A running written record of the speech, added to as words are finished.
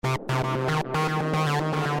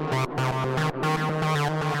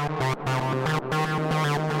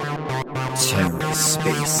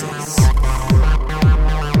TerraSpaces.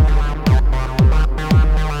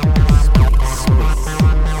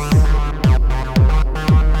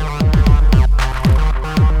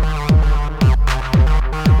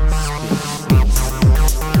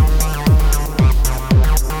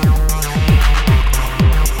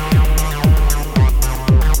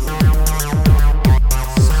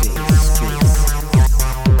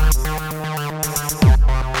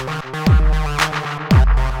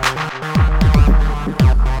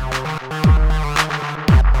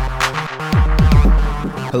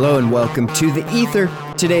 Hello and welcome to The Ether.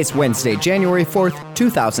 Today's Wednesday, January 4th,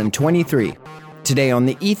 2023. Today on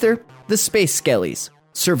The Ether, the Space Skellies,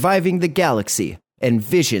 surviving the galaxy, and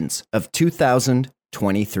visions of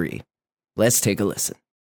 2023. Let's take a listen.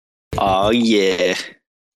 Oh, yeah.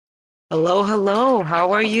 Hello, hello.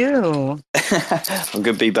 How are you? I'm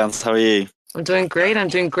good, B-Bans. How are you? I'm doing great.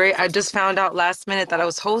 I just found out last minute that I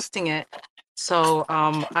was hosting it. So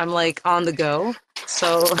I'm like on the go. So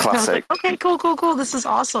I was Classic. like, okay, cool. This is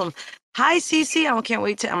awesome. Hi, Cece. I'm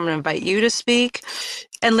going to invite you to speak.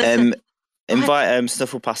 And listen. Invite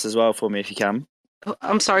Snufflepass as well for me if you can.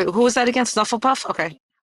 I'm sorry. Who was that again? Snufflepuff? Okay.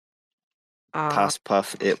 Pass,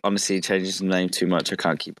 Puff. It honestly changes the name too much. I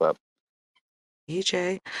can't keep up.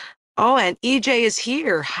 EJ. Oh, and EJ is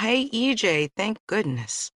here. Hi, EJ. Thank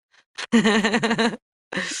goodness. Hi,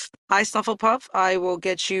 Snufflepuff. I will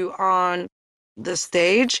get you on the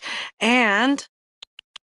stage. And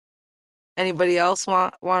anybody else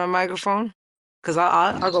want a microphone? Because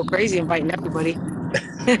I'll go crazy inviting everybody.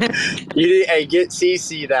 Hey, get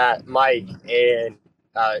CC that mic and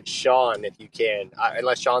Sean if you can,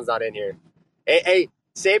 unless Sean's not in here. Hey,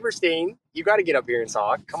 Saberstein, you got to get up here and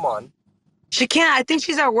talk. Come on. She can't. I think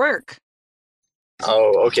she's at work.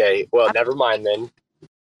 Oh, okay. Well, never mind then.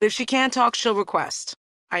 If she can't talk, she'll request.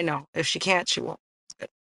 I know. If she can't, she won't.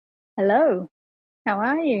 Hello. How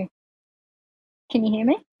are you? Can you hear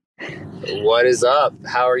me? What is up?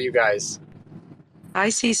 How are you guys? Hi,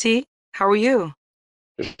 Cece. How are you?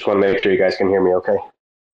 Just want to make sure you guys can hear me okay.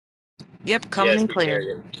 Yep, coming in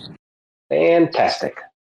clear. Fantastic.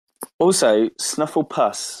 Also,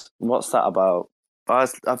 Snufflepuss. What's that about? I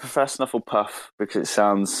prefer Snufflepuff because it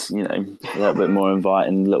sounds, a little bit more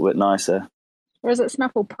inviting, a little bit nicer. Or is it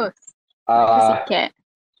Snufflepuss? Cat?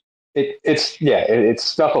 It's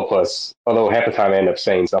Snufflepuss. Although half the time I end up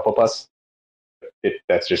saying Snufflepuss.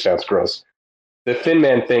 That just sounds gross. The Thin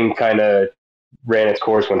Man thing kind of ran its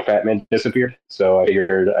course when Fat Man disappeared, so I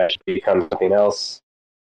figured I should become something else.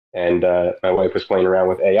 And my wife was playing around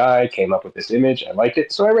with AI, came up with this image. I liked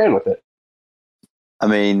it, so I ran with it. I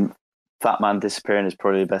mean, Fat Man disappearing is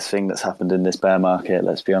probably the best thing that's happened in this bear market,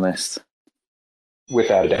 let's be honest.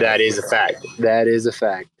 Without a doubt. That is a fact.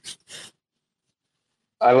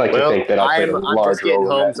 I like to think that I'm just getting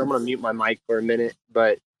home, so I'm going to mute my mic for a minute,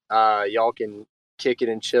 but y'all can kick it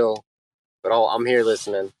and chill. But I'm here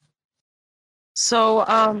listening. So,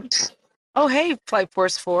 hey, Flight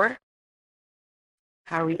Force 4.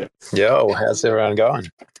 How are you? Yo, how's everyone going?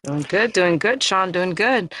 Doing good. Sean, doing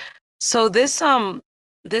good. So this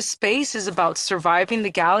space is about surviving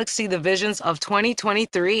the galaxy, the visions of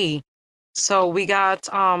 2023. So we got,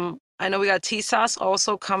 I know we got T-Sauce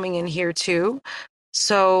also coming in here too.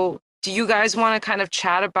 So do you guys want to kind of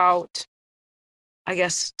chat about, I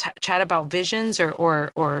guess, chat about visions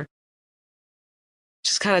or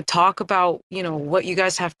just kind of talk about, what you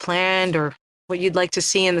guys have planned or what you'd like to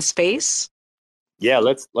see in the space? Yeah,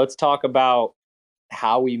 let's talk about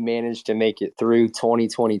how we managed to make it through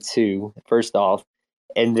 2022, first off,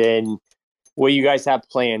 and then what you guys have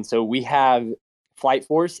planned. So we have Flight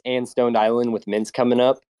Force and Stoned Island with Mints coming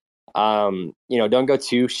up. Don't go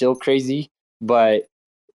too shill crazy, but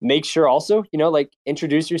make sure also,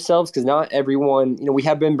 introduce yourselves, because not everyone, we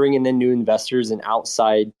have been bringing in new investors and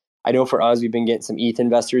outside. I know for us, we've been getting some ETH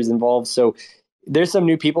investors involved. So there's some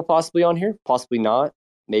new people possibly on here, possibly not.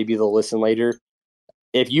 Maybe they'll listen later.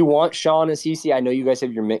 If you want Sean and Cece, I know you guys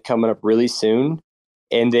have your mint coming up really soon.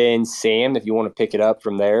 And then Sam, if you want to pick it up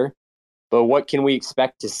from there. But what can we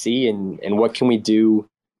expect to see and what can we do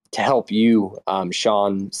to help you,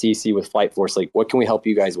 Sean, Cece, with Flight Force? Like, what can we help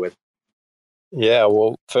you guys with? Yeah,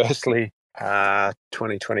 well, firstly,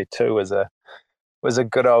 2022 was a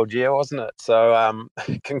good old year, wasn't it? So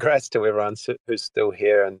congrats to everyone who's still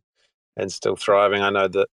here and still thriving. I know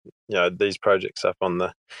that, these projects up on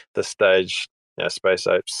the stage, Space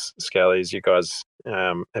Apes, Skellies, you guys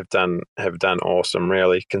have done awesome,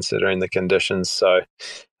 really, considering the conditions. So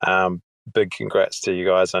big congrats to you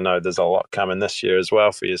guys. I know there's a lot coming this year as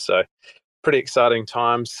well for you. So pretty exciting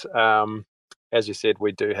times. As you said,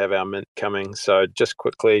 we do have our mint coming. So just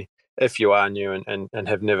quickly, if you are new and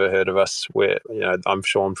have never heard of us, I'm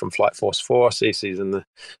Sean from Flight Force 4. Cece's in the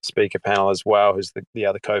speaker panel as well, who's the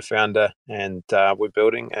other co-founder. And we're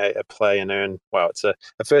building a play and earn. Well, it's a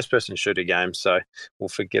first-person shooter game, so we'll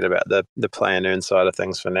forget about the play and earn side of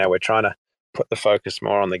things for now. We're trying to put the focus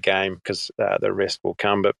more on the game because the rest will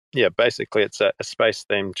come. But yeah, basically it's a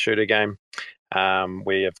space-themed shooter game.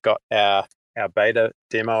 We have got our beta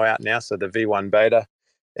demo out now. So the V1 beta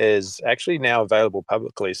is actually now available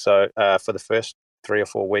publicly. So for the first 3 or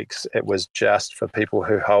 4 weeks, it was just for people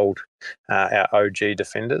who hold our OG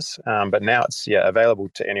Defenders. But now it's available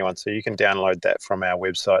to anyone. So you can download that from our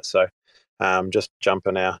website. So just jump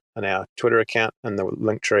in our Twitter account and the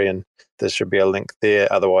link tree, and there should be a link there.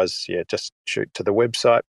 Otherwise, just shoot to the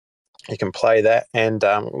website. You can play that, and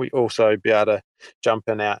we also be able to jump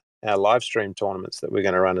in our live stream tournaments that we're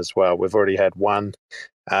going to run as well. We've already had one,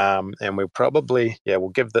 and we'll probably we'll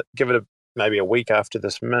give it maybe a week after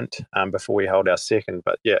this mint before we hold our second.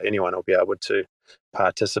 But anyone will be able to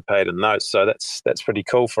participate in those. So that's pretty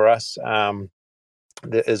cool for us.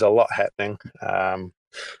 There is a lot happening.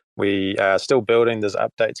 We are still building. There's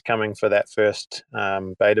updates coming for that first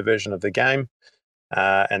beta version of the game.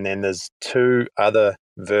 And then there's 2 other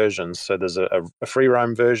versions. So there's a free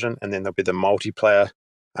roam version, and then there'll be the multiplayer,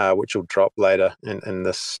 which will drop later in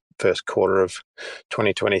this first quarter of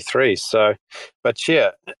 2023. So, but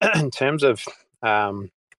in terms of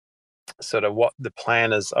sort of what the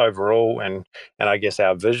plan is overall, and I guess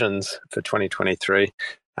our visions for 2023,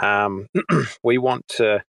 we want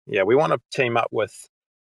to team up with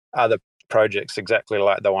other projects exactly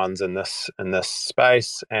like the ones in this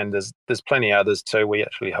space, and there's plenty others too. We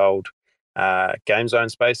actually hold game zone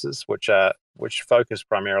spaces, which focus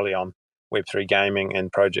primarily on Web3 gaming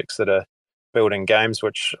and projects that are building games,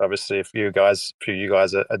 which obviously a few of you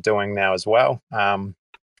guys are doing now as well.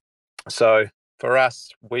 So for us,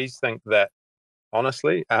 we think that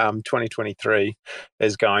honestly, 2023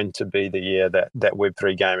 is going to be the year that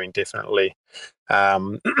Web3 gaming definitely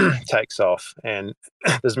takes off. And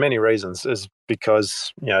there's many reasons. Is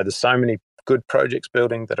because there's so many good projects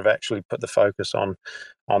building that have actually put the focus on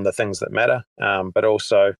the things that matter. But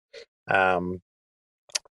also,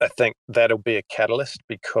 I think that'll be a catalyst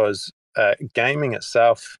because gaming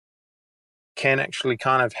itself can actually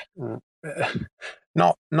kind of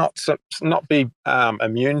not be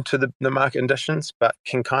immune to the market conditions, but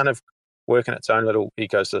can kind of work in its own little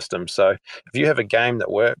ecosystem. So if you have a game that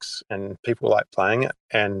works and people like playing it,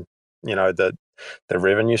 and the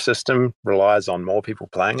revenue system relies on more people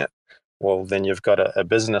playing it, well, then you've got a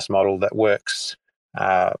business model that works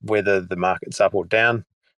whether the market's up or down.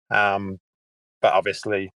 But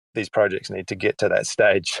obviously, these projects need to get to that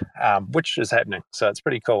stage, which is happening. So it's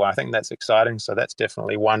pretty cool. I think that's exciting. So that's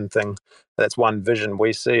definitely one thing. That's one vision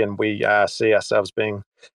we see, and we see ourselves being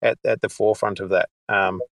at the forefront of that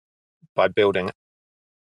by building.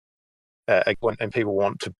 And people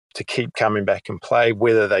want to keep coming back and play,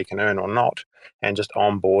 whether they can earn or not, and just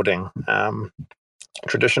onboarding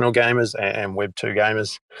traditional gamers and Web2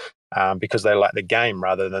 gamers because they like the game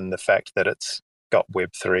rather than the fact that it's got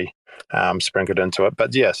Web3 sprinkled into it.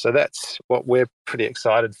 But so that's what we're pretty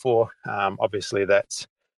excited for. Obviously, that's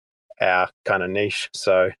our kind of niche.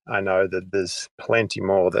 So I know that there's plenty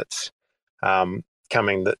more that's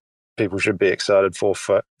coming that people should be excited for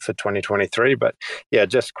 2023. But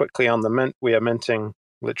just quickly on the mint, we are minting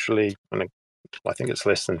literally, I think it's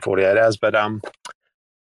less than 48 hours, but on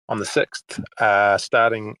the 6th,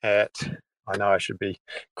 starting at, I know I should be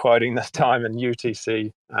quoting this time in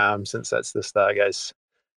UTC since that's the Stargaze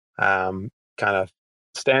kind of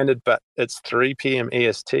standard, but it's 3 p.m.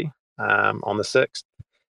 EST on the 6th.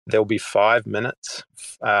 There'll be 5 minutes,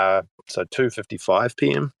 so 2:55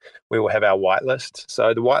 p.m. we will have our whitelist.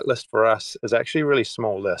 So the whitelist for us is actually a really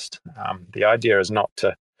small list. The idea is not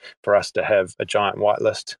for us to have a giant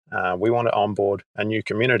whitelist. We want to onboard a new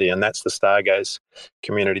community, and that's the Stargaze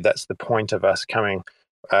community. That's the point of us coming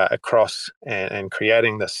across and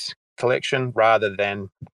creating this collection rather than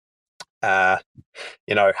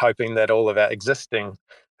hoping that all of our existing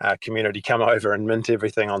community come over and mint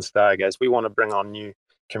everything on Stargaze. We want to bring on new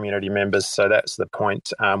community members, so that's the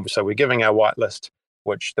point. So we're giving our whitelist,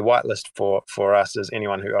 which the whitelist for us is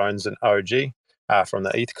anyone who owns an OG from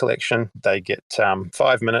the ETH collection. They get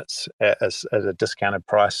 5 minutes at a discounted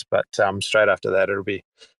price, but straight after that it'll be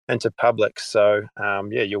into public. So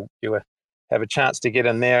you'll have a chance to get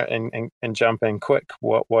in there and jump in quick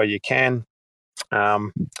while you can.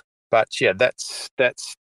 But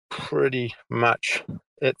that's pretty much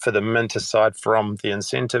it for the mint, aside from the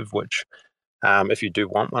incentive, which If you do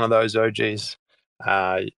want one of those OGs,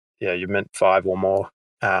 you mint 5 or more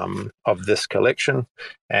of this collection,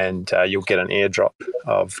 and you'll get an airdrop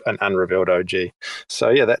of an unrevealed OG. So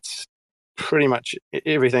yeah, that's pretty much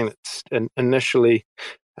everything that's initially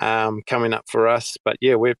coming up for us. But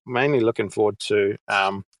yeah, we're mainly looking forward to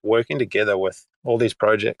working together with all these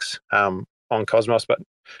projects on Cosmos, but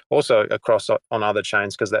also across on other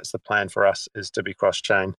chains, because that's the plan for us, is to be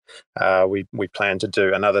cross-chain. We plan to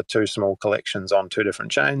do another 2 small collections on 2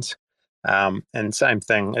 different chains, and same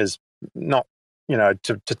thing is not, I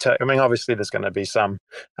mean, obviously there's going to be some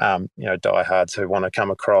diehards who want to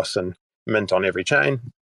come across and mint on every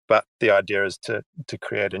chain, but the idea is to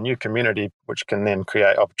create a new community, which can then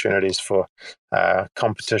create opportunities for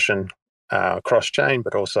competition cross-chain,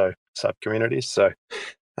 but also sub-communities. So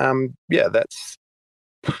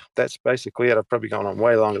that's basically it. I've probably gone on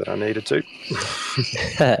way longer than I needed to.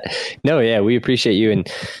 No, yeah, we appreciate you. And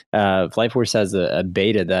Flightforce has a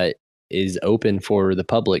beta that is open for the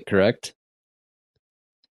public, correct?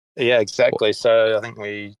 Yeah, exactly. So I think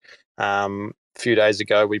we a few days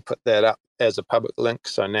ago we put that up as a public link.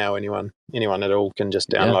 So now anyone at all can just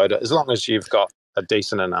download it, as long as you've got a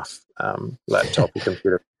decent enough laptop or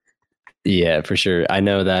computer. Yeah, for sure. I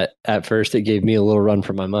know that at first it gave me a little run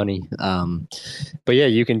for my money. But yeah,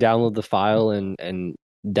 you can download the file and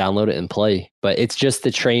download it and play. But it's just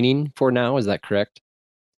the training for now. Is that correct?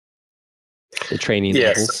 The training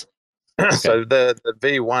levels. Okay. So the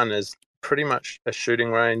V1 is pretty much a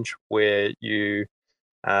shooting range where you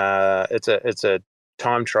it's a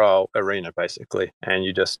time trial arena basically, and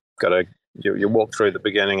you just got to you walk through the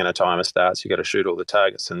beginning and a timer starts. You got to shoot all the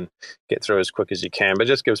targets and get through as quick as you can, but it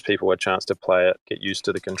just gives people a chance to play it, get used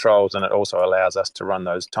to the controls, and it also allows us to run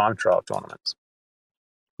those time trial tournaments.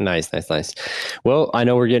 Nice. Well, I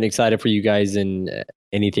know we're getting excited for you guys, and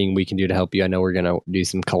anything we can do to help you. I know we're going to do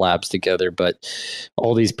some collabs together, but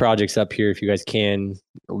all these projects up here, if you guys can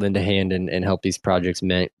lend a hand and help these projects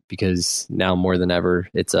mint, because now more than ever,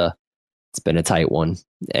 it's been a tight one,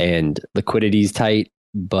 and liquidity's tight,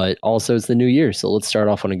 but also it's the new year. So let's start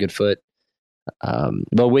off on a good foot.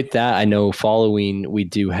 But with that, I know following, we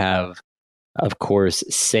do have, of course,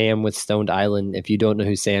 Sam with Stoned Island. If you don't know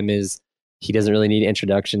who Sam is, he doesn't really need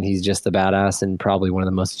introduction. He's just a badass and probably one of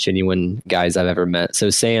the most genuine guys I've ever met. So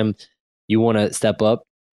Sam, you want to step up,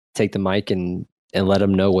 take the mic and let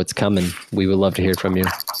them know what's coming. We would love to hear from you.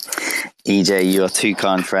 EJ, you are too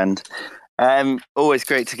kind, friend. Always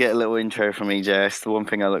great to get a little intro from EJ. It's the one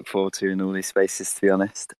thing I look forward to in all these spaces, to be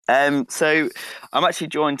honest. So I'm actually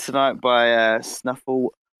joined tonight by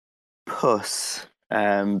Snuffle Puss,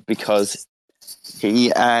 because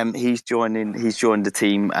he's joined the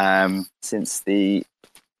team since the.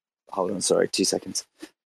 Hold on, sorry, 2 seconds.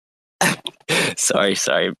 sorry,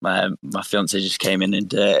 my fiance just came in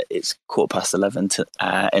and it's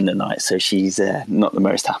 11:15 in the night, so she's not the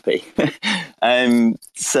most happy.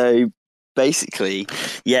 So basically,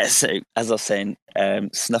 so as I was saying,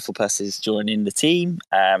 Snufflepuss is joining the team,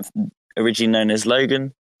 originally known as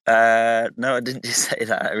Logan. No, I didn't just say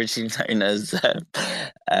that. Originally known as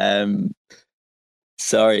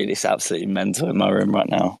sorry, it's absolutely mental in my room right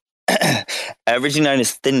now. Originally known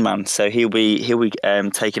as Thin Man, so he'll be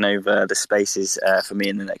taking over the spaces for me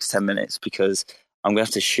in the next 10 minutes because I'm gonna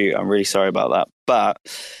have to shoot. I'm really sorry about that, but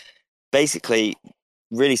basically,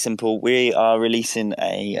 really simple. We are releasing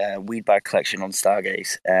a weed bag collection on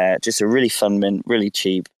Stargaze. Just a really fun mint, really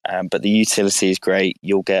cheap, but the utility is great.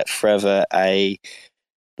 You'll get forever a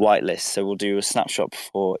whitelist, so we'll do a snapshot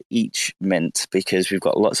for each mint because we've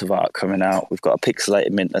got lots of art coming out. We've got a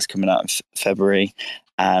pixelated mint that's coming out in February,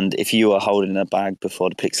 and if you are holding a bag before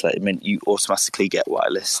the pixelated mint, you automatically get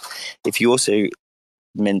whitelist. If you also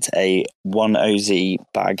mint a 1OZ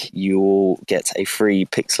bag, you'll get a free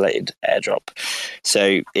pixelated airdrop.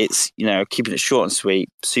 So it's, keeping it short and sweet,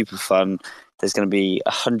 super fun. There's going to be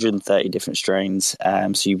 130 different strains,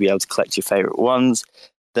 so you'll be able to collect your favorite ones.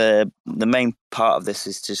 The main part of this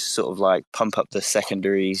is to sort of like pump up the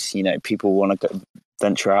secondaries. People want to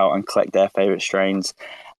venture out and collect their favorite strains,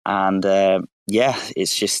 and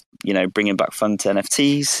it's just bringing back fun to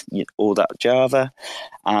NFTs, all that Java,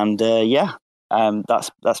 and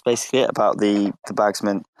that's basically it about the bags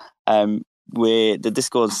mint. The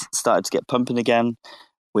Discord's started to get pumping again.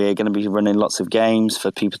 We're going to be running lots of games for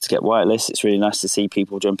people to get whitelist. It's really nice to see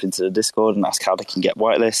people jump into the Discord and ask how they can get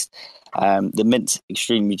whitelist. The mint's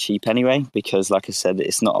extremely cheap anyway, because like I said,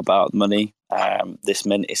 it's not about money. This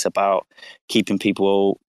mint is about keeping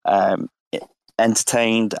people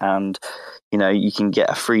entertained, and you can get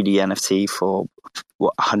a 3D NFT for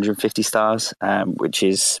 150 stars, which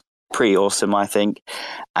is pretty awesome, I think.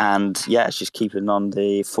 And yeah, it's just keeping on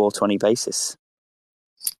the 420 basis.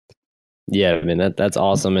 Yeah, I mean that's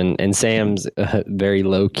awesome, and Sam's very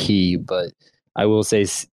low key, but I will say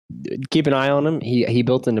keep an eye on him. He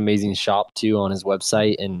built an amazing shop too on his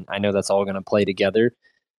website, and I know that's all going to play together.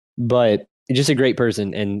 But just a great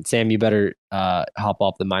person. And Sam, you better hop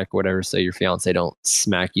off the mic or whatever, so your fiance don't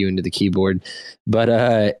smack you into the keyboard.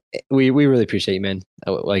 But we really appreciate you, man.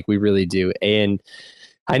 Like we really do. And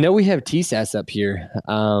I know we have TSAS up here.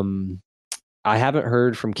 I haven't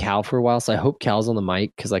heard from Cal for a while, so I hope Cal's on the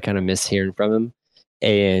mic because I kind of miss hearing from him.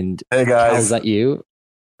 And hey guys, Cal, is that you?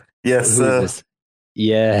 Yes, sir.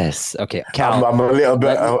 Yes. Okay, Cal. I'm a little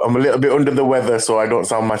bit under the weather, so I don't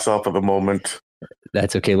sound myself at the moment.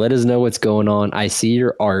 That's okay. Let us know what's going on. I see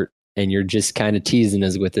your art, and you're just kind of teasing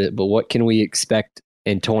us with it. But what can we expect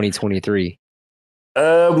in 2023?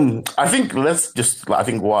 I think I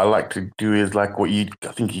think what I like to do is like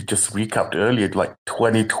I think you just recapped earlier, like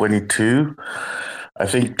 2022. I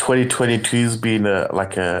think 2022 has been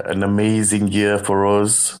an amazing year for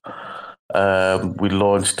us. We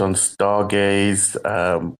launched on Stargaze,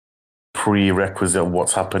 prerequisite of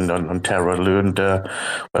what's happened on Terra Lunda,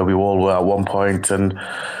 where we all were at one point. And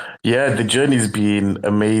yeah, the journey's been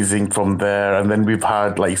amazing from there. And then we've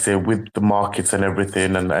had, like you say, with the markets and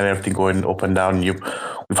everything and everything going up and down,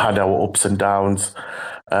 we've had our ups and downs.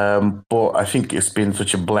 But I think it's been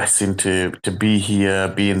such a blessing to be here,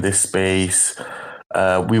 be in this space.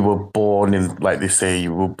 We were born in, like they say,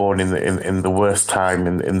 we were born in the worst time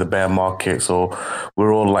in the bear market. So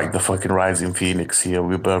we're all like the fucking rising phoenix here.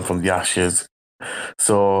 We burn from the ashes.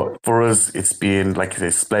 So for us, it's been, like I say,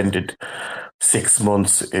 splendid 6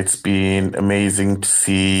 months. It's been amazing to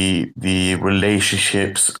see the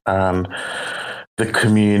relationships and the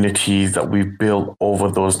communities that we've built over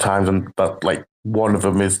those times. And that, like, one of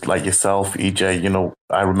them is like yourself, EJ. You know,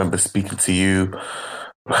 I remember speaking to you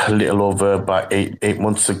a little over about eight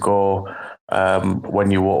months ago,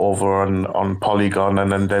 when you were over on Polygon,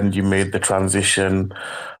 and then you made the transition.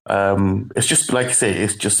 It's just, like I say,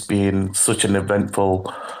 it's just been such an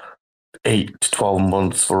eventful 8 to 12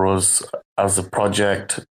 months for us as a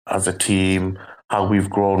project, as a team, how we've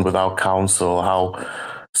grown with our council, how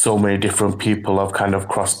so many different people have kind of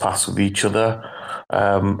crossed paths with each other,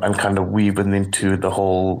 and kind of weaving into the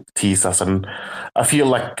whole TSAS. And I feel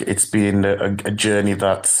like it's been a journey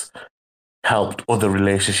that's helped other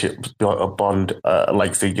relationships bond.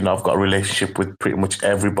 Like, say, you know, I've got a relationship with pretty much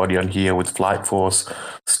everybody on here, with Flight Force,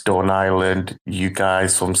 Stone Island, you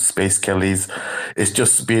guys from Space Skellies. It's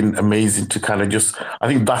just been amazing to kind of I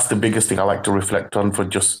think that's the biggest thing I like to reflect on for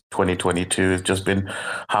just 2022. It's just been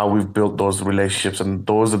how we've built those relationships, and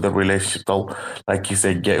those are the relationships that, like you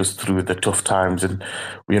say, get us through the tough times. And,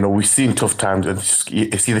 you know, we've seen tough times, and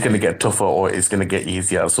it's either going to get tougher or it's going to get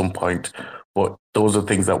easier at some point. But those are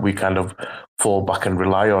things that we kind of fall back and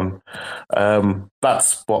rely on.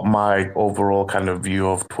 That's what my overall kind of view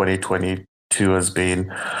of 2022 has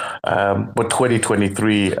been. But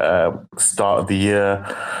 2023, start of the year,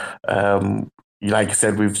 like I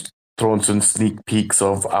said, we've thrown some sneak peeks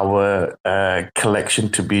of our collection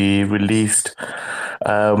to be released.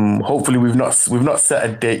 Hopefully we've not set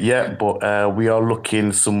a date yet, but we are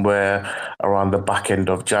looking somewhere around the back end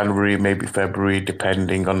of January, maybe February,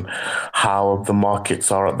 depending on how the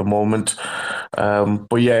markets are at the moment.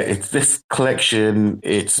 But yeah, it's this collection.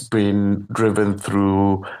 It's been driven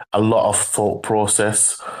through a lot of thought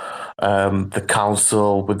process. The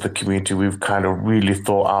council with the community, we've kind of really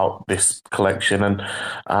thought out this collection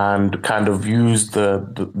and kind of used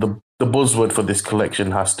the buzzword for this collection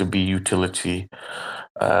has to be utility.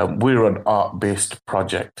 We're an art-based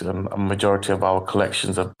project, and a majority of our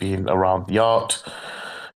collections have been around the art,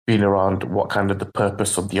 been around what kind of the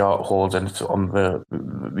purpose of the art holds, and it's on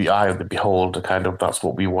the eye of the beholder. Kind of that's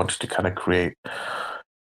what we wanted to kind of create.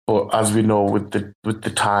 But as we know, with the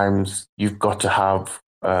times, you've got to have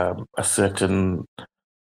a certain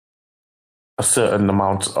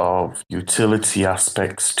amount of utility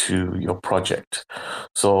aspects to your project.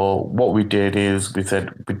 So what we did is we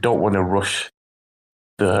said we don't want to rush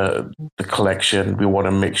the collection. We want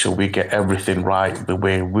to make sure we get everything right the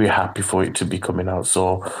way we're happy for it to be coming out.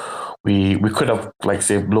 So we could have, like,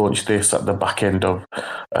 say, launched this at the back end of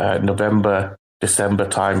November, December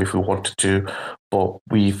time if we wanted to, but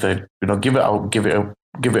we said, you know, give it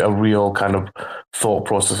a real kind of thought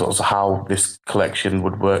process of how this collection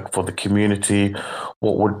would work for the community,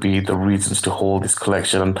 what would be the reasons to hold this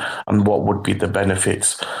collection, and what would be the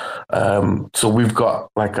benefits. So we've got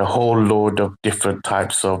like a whole load of different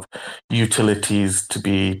types of utilities to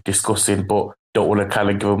be discussing, but don't want to kind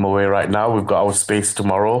of give them away right now. We've got our space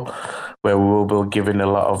tomorrow, where we will be giving a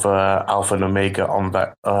lot of alpha and omega on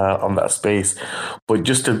that space. But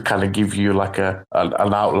just to kind of give you like an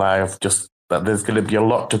outline of just that there's going to be a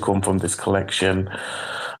lot to come from this collection.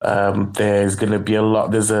 There's going to be a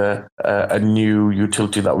lot. There's a new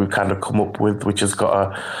utility that we've kind of come up with, which has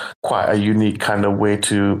got quite a unique kind of way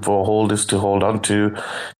for holders to hold on to.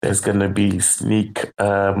 There's going to be sneak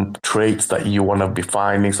traits that you want to be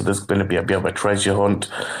finding. So there's going to be a bit of a treasure hunt.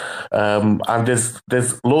 And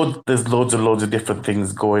there's loads and loads of different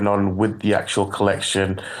things going on with the actual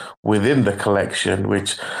collection, within the collection,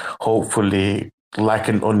 which hopefully, like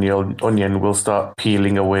an onion, will start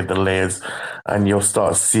peeling away the layers, and you'll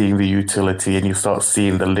start seeing the utility, and you start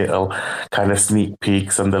seeing the little kind of sneak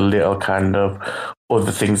peeks and the little kind of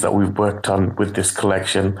other things that we've worked on with this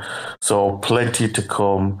collection. So plenty to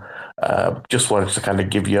come. Just wanted to kind of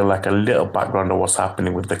give you like a little background of what's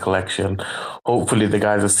happening with the collection. Hopefully the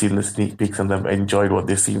guys have seen the sneak peeks and they've enjoyed what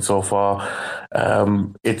they've seen so far.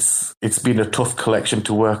 It's been a tough collection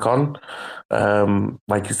to work on.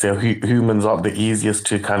 Like you say, humans aren't the easiest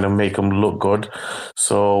to kind of make them look good.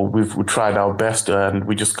 So we've tried our best, and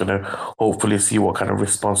we're just going to hopefully see what kind of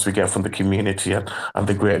response we get from the community and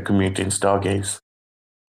the greater community in Stargaze.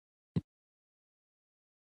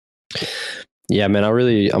 Yeah, man, I'm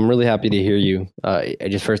really happy to hear you. I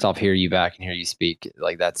just first off hear you back and hear you speak.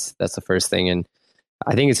 Like that's the first thing, and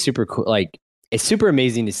I think it's super cool. Like it's super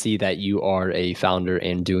amazing to see that you are a founder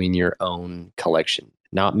and doing your own collection.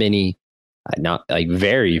 Not many, not like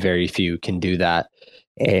very, very few can do that.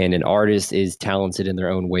 And an artist is talented in their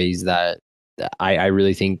own ways that I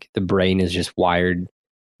really think the brain is just wired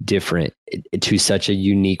different to such a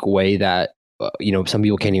unique way that some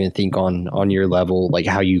people can't even think on your level, like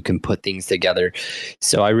how you can put things together.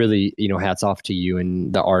 So I really, hats off to you,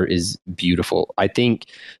 and the art is beautiful. I think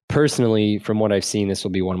personally, from what I've seen, this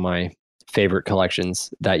will be one of my favorite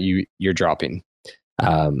collections that you're dropping.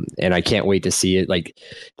 And I can't wait to see it. Like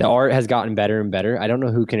the art has gotten better and better. I don't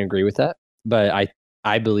know who can agree with that, but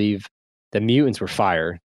I believe the mutants were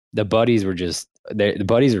fire. The buddies were the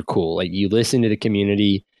buddies are cool. Like you listen to the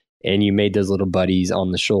community and you made those little buddies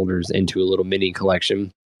on the shoulders into a little mini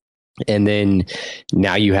collection. And then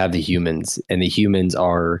now you have the humans, and the humans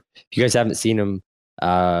are, if you guys haven't seen them,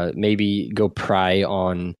 maybe go pry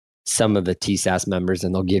on some of the TSAS members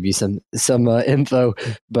and they'll give you some info.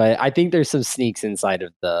 But I think there's some sneaks inside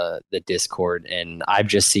of the Discord, and I've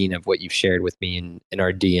just seen of what you've shared with me in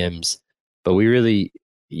our DMs. But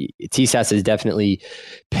TSAS has definitely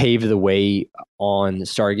paved the way on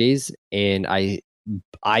Stargaze, and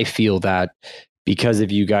I feel that because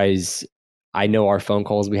of you guys, I know our phone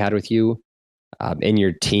calls we had with you and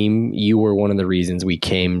your team, you were one of the reasons we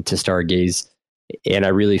came to Stargaze. And I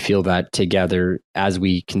really feel that together, as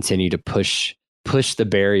we continue to push the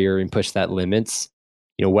barrier and push that limits,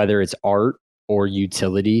 whether it's art or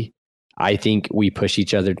utility, I think we push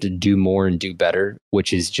each other to do more and do better,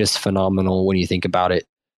 which is just phenomenal when you think about it.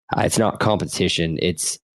 It's not competition.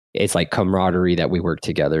 It's like camaraderie that we work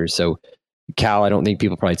together. So Cal, I don't think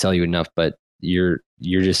people probably tell you enough, but you're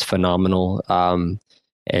just phenomenal.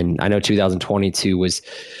 And I know 2022 was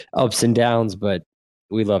ups and downs, but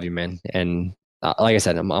we love you, man. And like I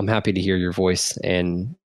said, I'm happy to hear your voice,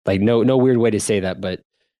 and like no weird way to say that, but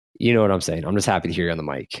you know what I'm saying. I'm just happy to hear you on the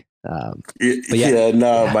mic. Man.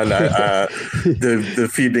 The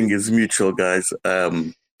feeling is mutual, guys.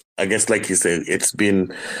 I guess, like you said, it's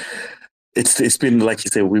been like you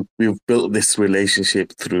said, we've built this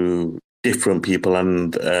relationship through different people,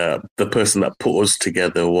 and the person that put us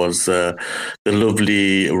together was the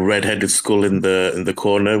lovely red-headed skull in the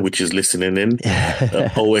corner, which is listening in,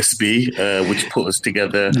 OSB, which put us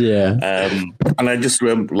together. Yeah. And I just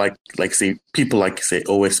remember, like say people like say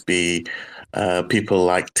OSB, people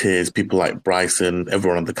like Tiz, people like Bryson,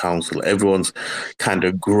 everyone on the council, everyone's kind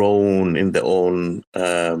of grown in their own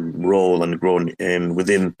role and grown in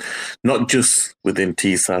within, not just within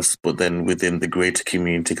TSAS, but then within the greater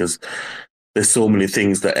community, because there's so many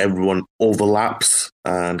things that everyone overlaps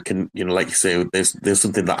and can, like you say, there's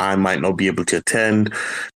something that I might not be able to attend.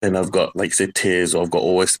 Then I've got, like you say, Tiz, or I've got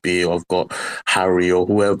OSB, or I've got Harry, or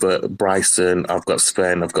whoever, Bryson, I've got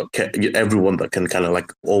Sven, I've got everyone that can kind of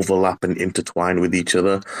like overlap and intertwine with each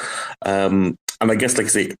other. And I guess, like I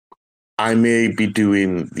say, I may be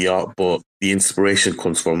doing the art, but the inspiration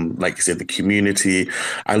comes from, like you said, the community.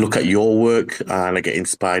 I look at your work and I get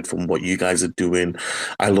inspired from what you guys are doing.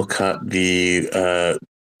 I look at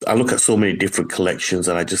so many different collections,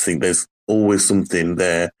 and I just think there's always something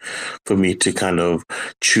there for me to kind of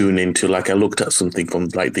tune into. Like I looked at something from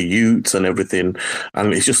like the Utes and everything,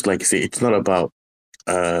 and it's just like I say, it's not about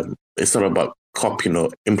copying or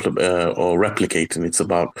replicating. It's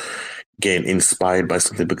about getting inspired by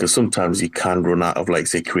something, because sometimes you can run out of, like,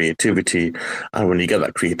 say, creativity. And when you get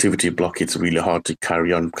that creativity block, it's really hard to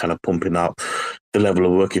carry on kind of pumping out the level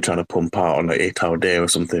of work you're trying to pump out on an 8-hour day or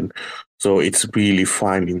something. So it's really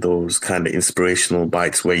finding those kind of inspirational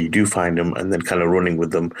bites where you do find them and then kind of running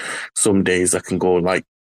with them. Some days I can go like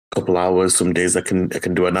a couple hours, some days I can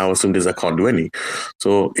do an hour, some days I can't do any.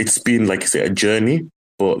 So it's been, like I say, a journey.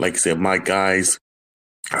 But like I say, my guys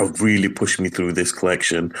have really pushed me through this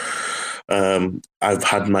collection. I've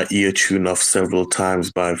had my ear tuned off several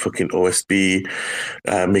times by fucking OSB,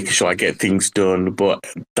 making sure I get things done. But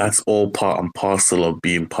that's all part and parcel of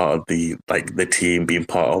being part of the team, being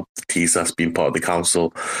part of the TSAS, being part of the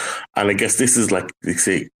council. And I guess this is, like they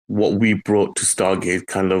say, what we brought to Stargate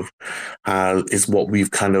kind of is what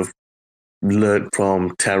we've kind of learned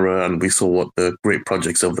from Terra, and we saw what the great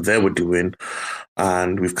projects over there were doing,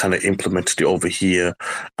 and we've kind of implemented it over here.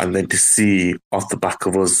 And then to see off the back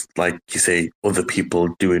of us, like you say, other people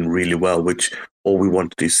doing really well, which all we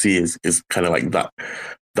wanted to see is kind of like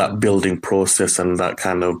that building process and that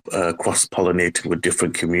kind of cross-pollinating with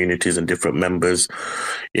different communities and different members,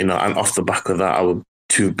 and off the back of that, our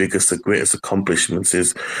two biggest and greatest accomplishments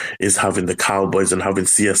is having the Cowboys and having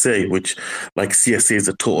CSA, which, like, CSA is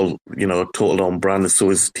a total on brand, and so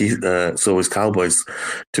is Cowboys,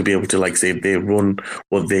 to be able to, like, say, they run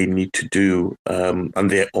what they need to do,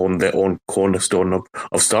 and they own their own cornerstone of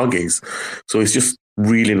Stargaze. So it's just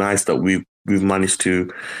really nice that we've managed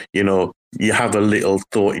to, you have a little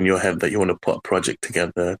thought in your head that you want to put a project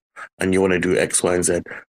together and you want to do X, Y, and Z,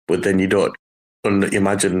 but then you don't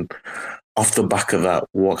imagine off the back of that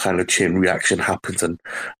what kind of chain reaction happens,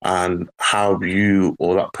 and how you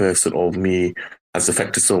or that person or me has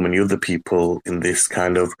affected so many other people in this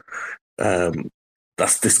kind of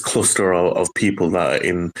that's this cluster of people that are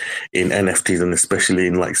in NFTs, and especially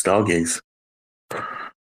in, like, Stargaze.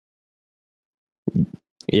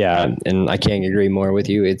 Yeah, and I can't agree more with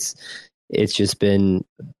you. It's just been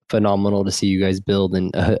phenomenal to see you guys build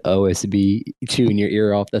an OSB chewing your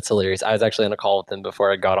ear off. That's hilarious. I was actually on a call with him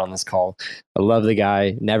before I got on this call. I love the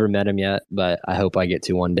guy. Never met him yet, but I hope I get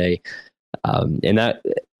to one day. And that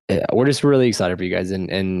we're just really excited for you guys.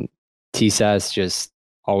 And TSAS just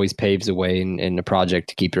always paves the way in a project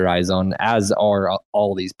to keep your eyes on, as are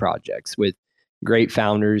all these projects with great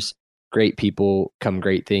founders, great people, come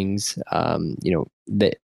great things.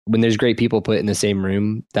 That when there's great people put in the same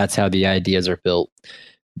room, that's how the ideas are built.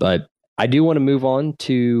 But I do want to move on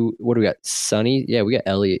to, what do we got? Sunny? Yeah, we got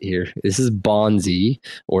Elliot here. This is Bonzi,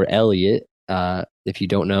 or Elliot, if you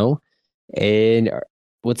don't know. And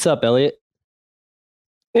what's up, Elliot?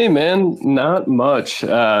 Hey, man, not much.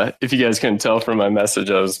 If you guys couldn't tell from my message,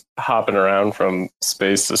 I was hopping around from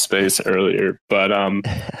space to space earlier. But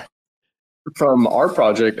from our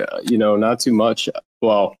project, not too much.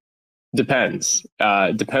 Well, depends.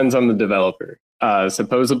 Depends on the developer.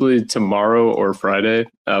 Supposedly tomorrow or Friday,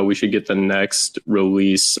 we should get the next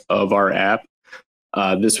release of our app.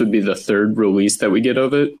 This would be the third release that we get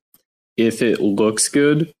of it. If it looks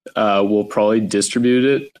good, we'll probably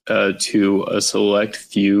distribute it to a select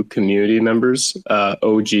few community members,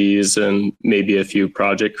 OGs, and maybe a few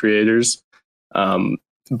project creators.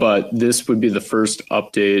 But this would be the first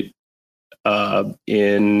update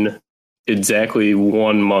in exactly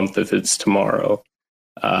 1 month if it's tomorrow.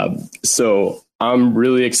 So I'm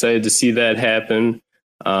really excited to see that happen.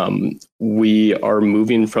 We are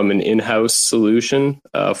moving from an in-house solution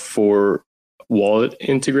for wallet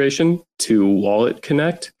integration to Wallet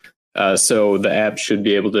Connect. So the app should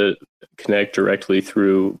be able to connect directly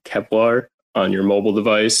through Kepler on your mobile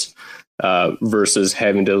device versus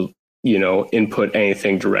having to, input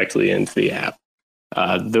anything directly into the app.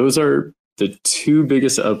 Those are the two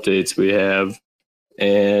biggest updates we have.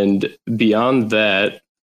 And beyond that,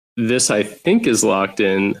 this I think is locked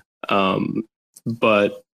in,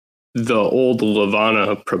 but the old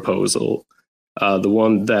Levana proposal, the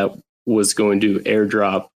one that was going to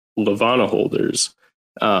airdrop Levana holders,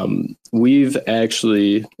 we've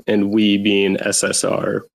actually, and we being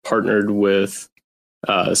SSR, partnered with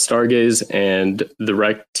Stargaze and the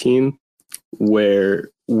Rec team, where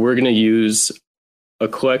we're going to use a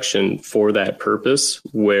collection for that purpose,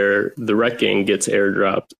 where the Rec gang gets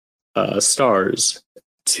airdropped stars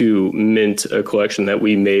to mint a collection that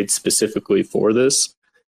we made specifically for this.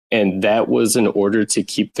 And that was in order to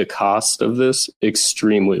keep the cost of this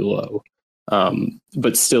extremely low,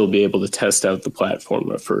 but still be able to test out the platform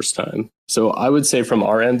the first time. So I would say from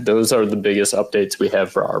our end, those are the biggest updates we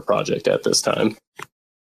have for our project at this time.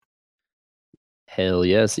 Hell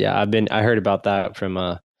yes. Yeah, I heard about that from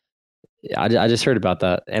I just heard about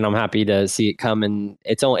that, and I'm happy to see it come. And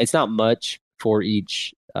it's not much for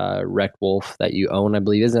each Wreck Wolf that you own, I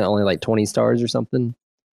believe. Isn't it only like 20 stars or something?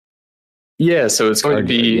 Yeah, so it's going to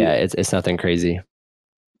be yeah, it's nothing crazy.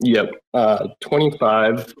 Yep,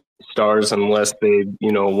 25 stars unless they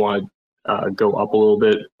want to go up a little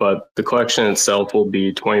bit. But the collection itself will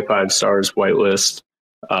be 25 stars whitelist,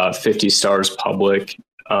 50 stars public.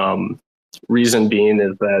 Reason being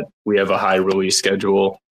is that we have a high release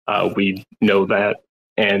schedule. We know that,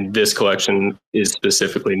 and this collection is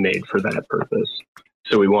specifically made for that purpose.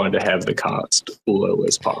 So we wanted to have the cost low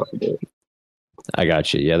as possible. I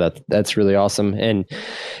got you. Yeah, that's really awesome, and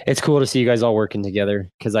it's cool to see you guys all working together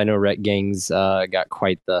because I know Rec Gangs got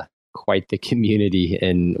quite the community,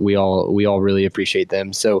 and we all really appreciate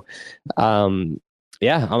them. So,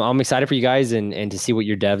 yeah, I'm excited for you guys and to see what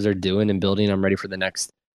your devs are doing and building. I'm ready for the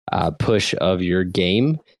next push of your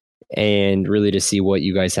game, and really to see what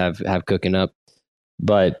you guys have cooking up.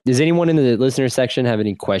 But does anyone in the listener section have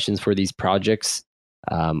any questions for these projects?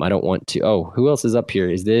 I don't want to. Oh, who else is up here?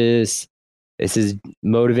 This is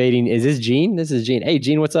motivating. Is this Gene? This is Gene. Hey,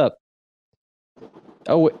 Gene, what's up?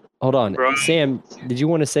 Oh, wait, hold on. Bro. Sam, did you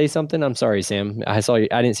want to say something? I'm sorry, Sam. I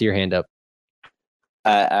didn't see your hand up.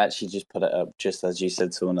 I actually just put it up just as you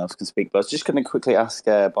said someone else can speak. But I was just going to quickly ask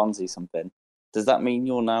Bonzi something. Does that mean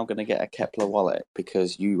you're now going to get a Kepler wallet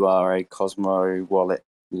because you are a Cosmo wallet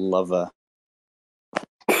lover?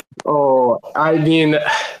 Oh, I mean,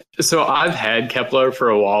 so I've had Kepler for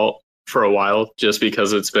a while just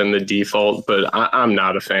because it's been the default, but I'm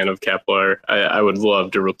not a fan of Kepler. I would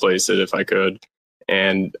love to replace it if I could.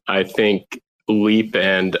 And I think Leap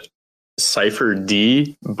and Cypher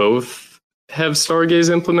D both have Stargaze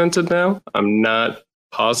implemented now. I'm not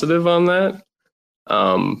positive on that.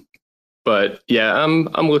 But yeah,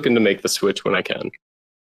 I'm looking to make the switch when I can.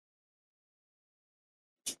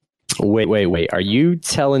 Wait. Are you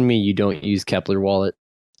telling me you don't use Kepler wallet?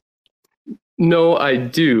 No, I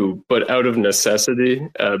do, but out of necessity,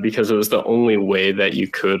 because it was the only way that you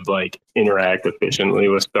could interact efficiently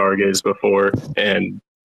with Stargaze before, and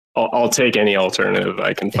I'll take any alternative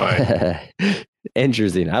I can find.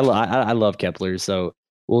 Interesting. I love Kepler, so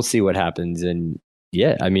we'll see what happens. And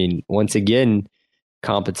yeah, I mean, once again,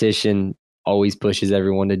 competition always pushes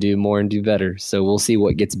everyone to do more and do better. So we'll see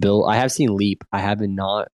what gets built. I have seen Leap. I haven't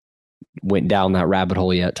not went down that rabbit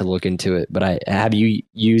hole yet to look into it, but have you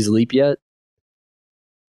used Leap yet?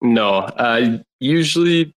 No,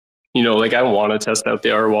 usually, I want to test out the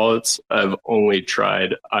R wallets. I've only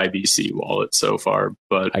tried IBC wallets so far,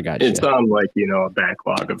 but it's on a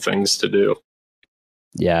backlog of things to do.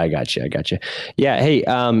 Yeah, I got you. Yeah. Hey,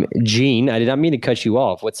 Gene, I did not mean to cut you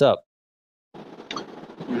off. What's up?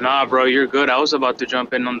 Nah, bro, you're good. I was about to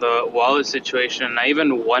jump in on the wallet situation. I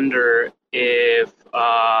even wonder if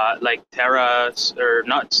Terra or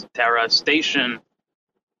not Terra Station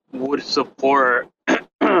would support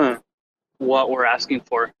what we're asking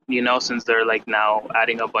for, since they're now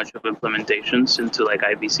adding a bunch of implementations into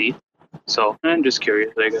IBC. So I'm just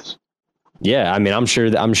curious, I guess. Yeah, I mean, I'm sure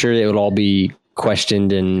it would all be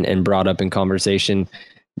questioned and brought up in conversation,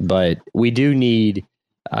 but we do need,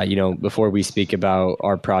 before we speak about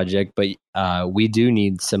our project, but we do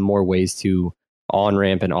need some more ways to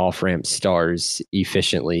on-ramp and off-ramp stars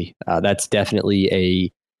efficiently. That's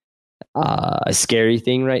definitely a scary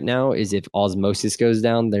thing right now is if osmosis goes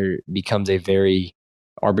down, there becomes a very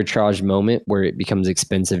arbitrage moment where it becomes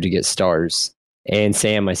expensive to get stars. And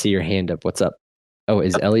Sam, I see your hand up. What's up? Oh,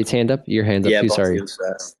 is Elliot's hand up? Your hand's up too. Sorry.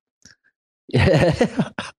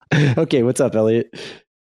 Okay, what's up, Elliot?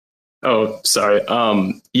 Oh, sorry.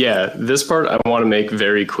 Yeah, this part I want to make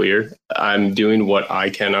very clear. I'm doing what I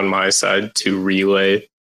can on my side to relay,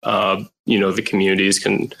 the community's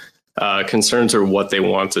concerns or what they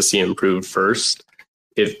want to see improved first.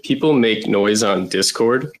 If people make noise on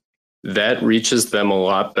Discord, that reaches them a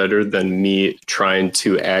lot better than me trying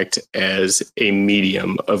to act as a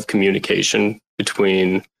medium of communication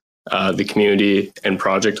between the community and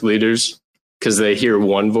project leaders, because they hear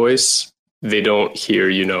one voice, they don't hear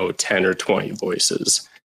 10 or 20 voices.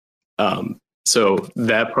 So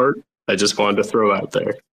that part I just wanted to throw out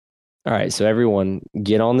there. All right, so everyone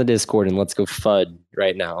get on the Discord and let's go FUD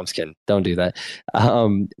right now. I'm just kidding. Don't do that.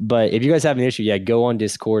 But if you guys have an issue, go on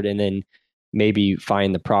Discord and then maybe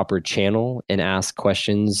find the proper channel and ask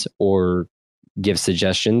questions or give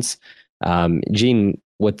suggestions. Gene,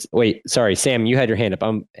 Sam, you had your hand up.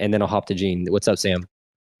 And then I'll hop to Gene. What's up, Sam?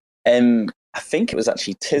 I think it was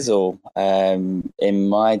actually Tizzle in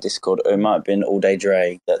my Discord, or it might have been All Day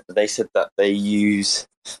Dre, that they said that they use,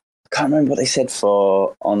 I can't remember what they said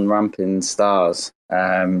for on-ramping stars.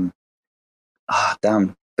 Damn.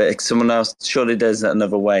 But someone else, surely there's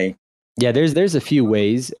another way. Yeah, there's a few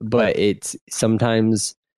ways, but it's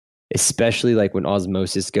sometimes especially like when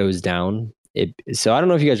osmosis goes down. So I don't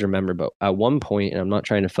know if you guys remember, but at one point, and I'm not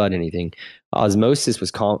trying to FUD anything, osmosis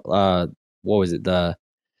was what was it? The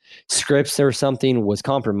scripts or something was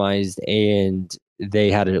compromised, and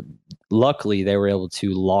luckily they were able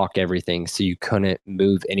to lock everything so you couldn't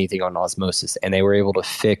move anything on osmosis, and they were able to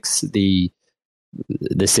fix the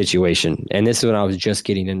situation. And this is when I was just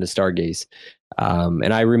getting into Stargaze.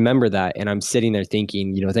 And I remember that, and I'm sitting there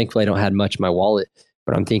thinking, thankfully I don't have much in my wallet,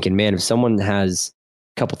 but I'm thinking, man, if someone has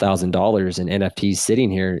a couple $1,000s in NFTs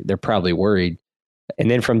sitting here, they're probably worried. And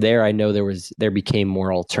then from there, I know there became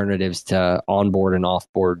more alternatives to onboard and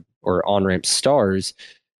offboard or on-ramp stars.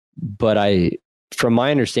 But from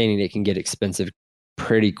my understanding, it can get expensive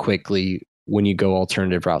pretty quickly when you go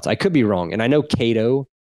alternative routes. I could be wrong. And I know Cato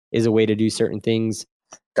is a way to do certain things.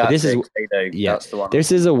 That's the one.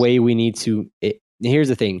 This is a way we need to. Here's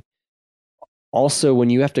the thing. Also, when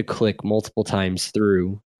you have to click multiple times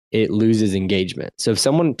through, it loses engagement. So if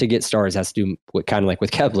someone to get stars has to do what kind of like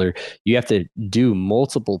with Kepler, you have to do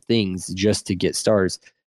multiple things just to get stars.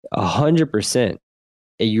 100%,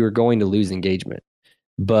 you're going to lose engagement.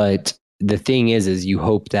 But the thing is you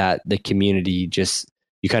hope that the community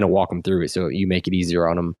you kind of walk them through it, so you make it easier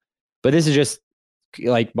on them. But this is just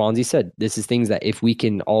like Bonzi said, this is things that if we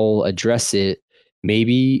can all address it,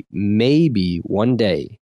 maybe one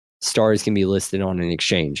day stars can be listed on an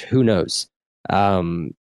exchange. Who knows?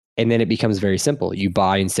 And then it becomes very simple. You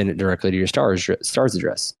buy and send it directly to your stars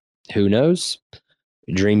address. Who knows?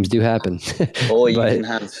 Dreams do happen. Or you can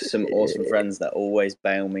have some awesome friends that always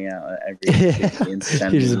bail me out at every and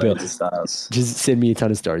send me loads of stars. Just send me a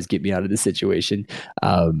ton of stars. Get me out of this situation.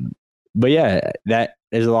 But yeah,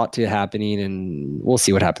 there's a lot to happening, and we'll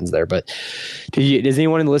see what happens there. But does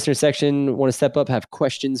anyone in the listener section want to step up, have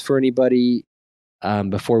questions for anybody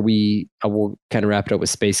before I will kind of wrap it up with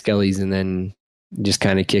Space Skellies and then just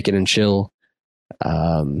kind of kick it and chill?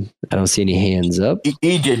 I don't see any hands up.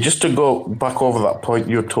 EJ, just to go back over that point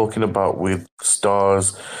you're talking about with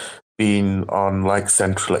stars being on like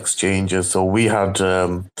central exchanges. So we had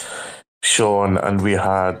Sean and we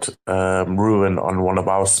had Ruin on one of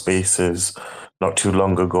our spaces not too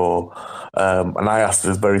long ago. And I asked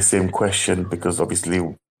this very same question because obviously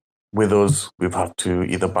with us, we've had to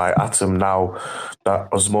either buy Atom now that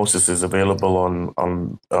Osmosis is available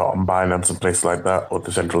on Binance and places like that, or the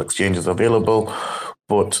central exchange is available.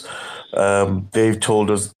 But they've told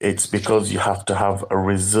us it's because you have to have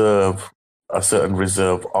a certain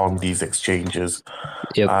reserve on these exchanges.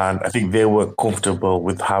 Yep. And I think they were comfortable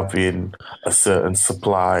with having a certain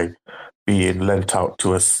supply being lent out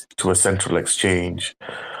to a central exchange.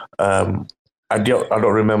 I don't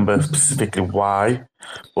remember specifically why,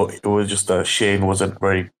 but it was just that Shane wasn't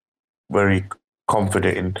very, very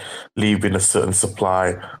confident in leaving a certain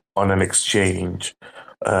supply on an exchange,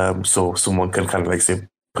 so someone can kind of like say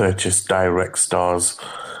purchase direct stars.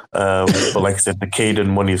 But like I said, the Caden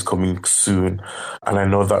money is coming soon, and I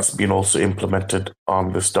know that's been also implemented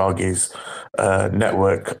on the Stargaze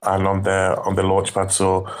network and on their launchpad.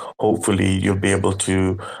 So hopefully you'll be able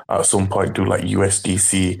to at some point do like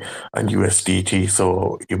USDC and USDT.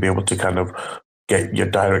 So you'll be able to kind of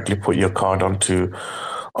directly put your card onto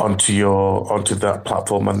that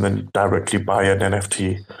platform and then directly buy an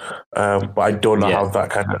NFT. But I don't know how that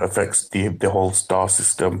kind of affects the whole star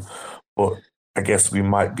system. But I guess we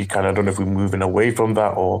might be I don't know if we're moving away from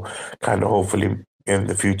that or kind of hopefully in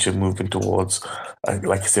the future moving towards,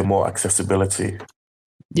 like I say, more accessibility.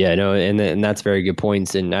 Yeah, no, and that's very good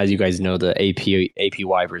points. And as you guys know, the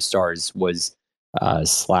APY for stars was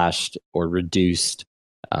slashed or reduced,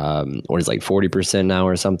 or it's like 40% now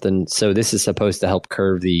or something. So this is supposed to help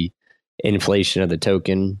curb the inflation of the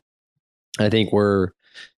token.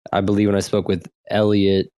 I believe when I spoke with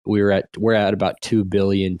Elliot, we're at about 2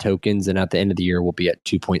 billion tokens, and at the end of the year we'll be at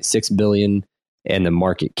 2.6 billion, and the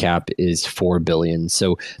market cap is 4 billion.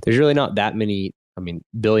 So there's really not that many. I mean,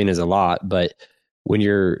 billion is a lot, but when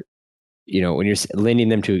you're lending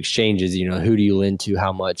them to exchanges, who do you lend to,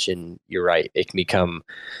 how much? And you're right, it can become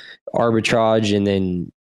arbitrage, and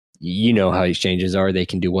then how exchanges are. They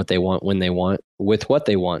can do what they want, when they want, with what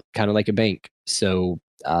they want, kind of like a bank. So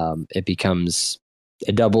it becomes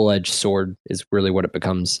a double-edged sword is really what it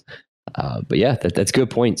becomes. But yeah, that's good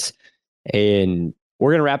points. And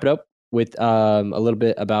we're going to wrap it up with a little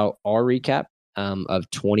bit about our recap of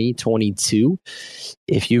 2022.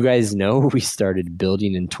 If you guys know, we started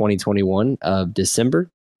building in 2021 of December,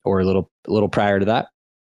 or a little prior to that.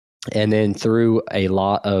 And then through a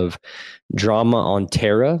lot of drama on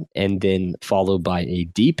Terra, and then followed by a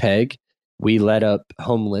DPEG, we let up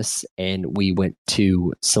Homeless and we went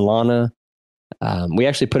to Solana. We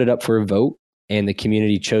actually put it up for a vote, and the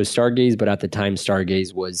community chose Stargaze, but at the time,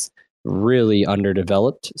 Stargaze was really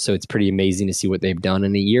underdeveloped. So it's pretty amazing to see what they've done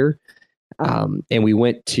in a year. And we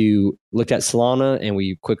looked at Solana, and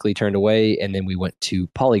we quickly turned away, and then we went to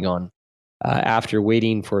Polygon. After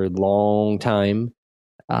waiting for a long time,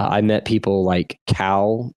 I met people like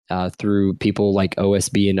Cal through people like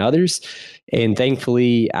OSB and others. And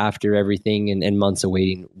thankfully, after everything and months of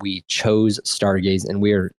waiting, we chose Stargaze, and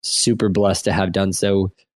we are super blessed to have done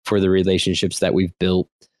so for the relationships that we've built.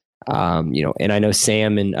 And I know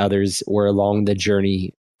Sam and others were along the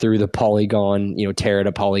journey through the Polygon, Terra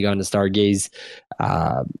to Polygon to Stargaze.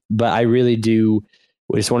 But I really do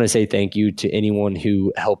just want to say thank you to anyone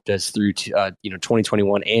who helped us through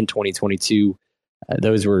 2021 and 2022.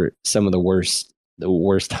 Those were some of the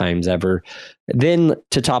worst times ever. Then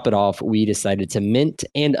to top it off, we decided to mint,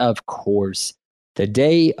 and of course, the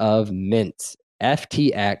day of mint,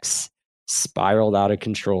 FTX spiraled out of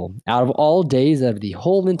control. Out of all days of the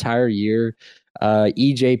whole entire year,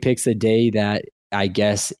 EJ picks a day that I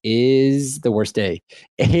guess is the worst day,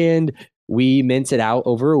 and we minted out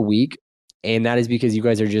over a week, and that is because you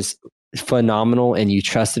guys are just phenomenal, and you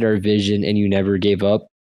trusted our vision, and you never gave up.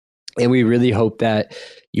 And we really hope that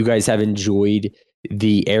you guys have enjoyed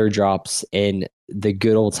the airdrops and the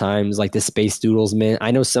good old times, like the Space Doodles mint.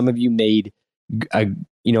 I know some of you made,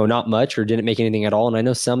 not much or didn't make anything at all, and I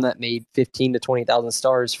know some that made 15 to 20,000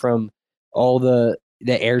 stars from all the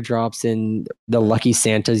airdrops and the lucky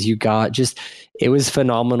Santas you got. Just, it was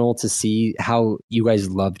phenomenal to see how you guys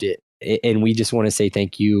loved it, and we just want to say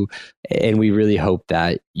thank you. And we really hope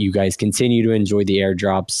that you guys continue to enjoy the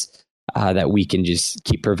airdrops. That we can just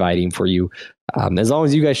keep providing for you. As long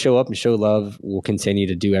as you guys show up and show love, we'll continue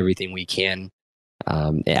to do everything we can,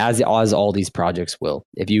 as all these projects will.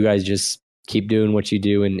 If you guys just keep doing what you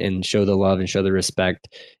do and show the love and show the respect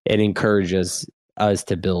and encourage us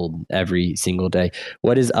to build every single day.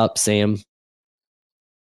 What is up, Sam?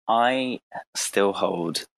 I still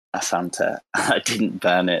hold a Santa. I didn't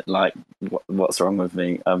burn it. Like, what's wrong with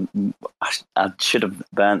me? I should have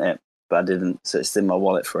burnt it, but I didn't. So it's in my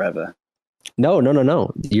wallet forever. No.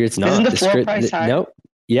 It's not. Isn't the floor price high? No.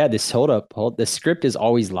 Yeah, hold up. The script is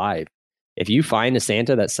always live. If you find a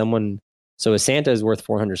Santa so a Santa is worth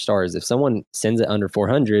 400 stars. If someone sends it under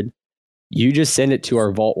 400, you just send it to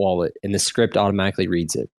our vault wallet, and the script automatically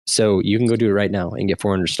reads it. So you can go do it right now and get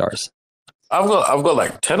 400 stars. I've got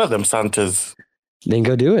like 10 of them Santas. Then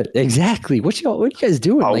go do it. Exactly. What you guys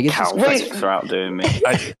doing? I'll like, it's count just throughout doing me.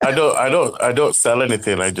 I don't sell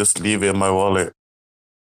anything. I just leave it in my wallet.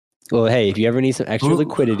 Well, hey, if you ever need some extra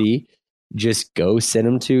liquidity, just go send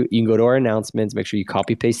them you can go to our announcements, make sure you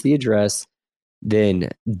copy paste the address, then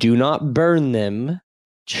do not burn them,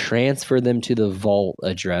 transfer them to the vault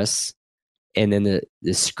address, and then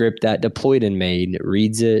the script that deployed and made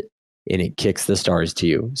reads it, and it kicks the stars to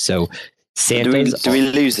you. So Santa's... Do we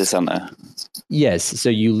lose the Santa? Yes. So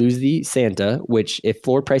you lose the Santa, which if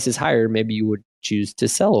floor price is higher, maybe you would choose to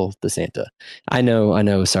sell the Santa. I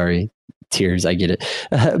know. Sorry. Tears. I get it.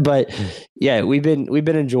 But yeah, we've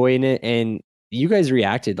been enjoying it, and you guys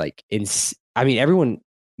reacted everyone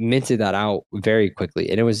minted that out very quickly,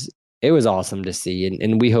 and it was awesome to see.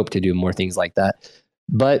 And we hope to do more things like that.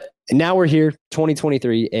 But now we're here,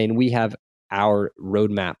 2023, and we have our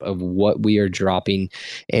roadmap of what we are dropping.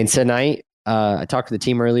 And tonight, I talked to the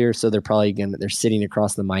team earlier, so they're sitting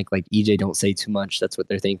across the mic like, EJ, don't say too much. That's what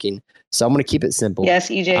they're thinking. So I'm going to keep it simple. Yes,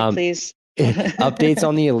 EJ, please. Updates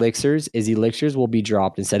on the elixirs will be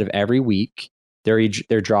dropped instead of every week.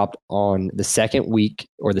 They're dropped on the second week,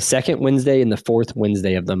 or the second Wednesday and the fourth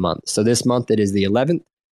Wednesday of the month. So this month it is the 11th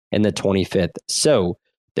and the 25th. So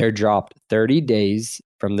they're dropped 30 days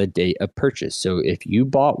from the date of purchase. So if you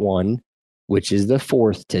bought one, which is the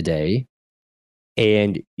 4th today,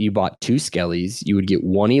 and you bought 2 Skellies, you would get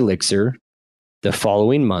 1 elixir the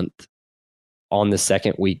following month on the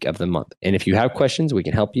second week of the month. And if you have questions, we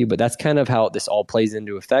can help you, but that's kind of how this all plays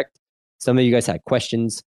into effect. Some of you guys had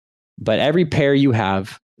questions, but every pair you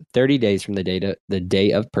have 30 days from the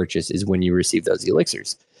day of purchase is when you receive those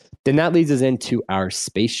elixirs. Then that leads us into our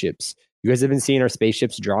spaceships. You guys have been seeing our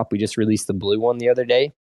spaceships drop. We just released the blue one the other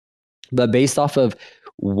day, but based off of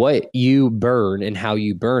what you burn and how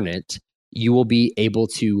you burn it, you will be able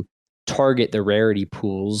to target the rarity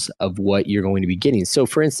pools of what you're going to be getting. So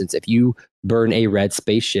for instance, if you burn a red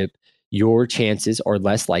spaceship, your chances are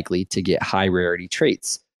less likely to get high rarity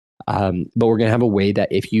traits. But we're going to have a way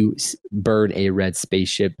that if you burn a red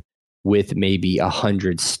spaceship with maybe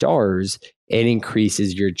 100 stars, it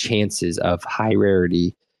increases your chances of high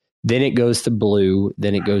rarity. Then it goes to blue,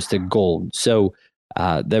 then it goes to gold. So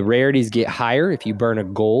the rarities get higher if you burn a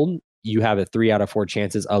gold, you have a 3 out of 4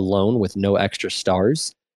 chances alone with no extra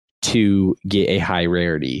stars to get a high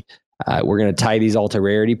rarity. We're going to tie these all to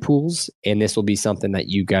rarity pools, and this will be something that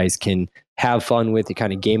you guys can have fun with. It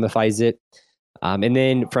kind of gamifies it. And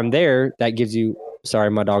then from there, that gives you, sorry,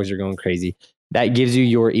 my dogs are going crazy. That gives you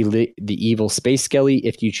the evil space skelly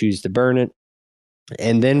if you choose to burn it.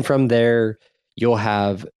 And then from there, you'll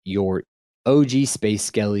have your OG space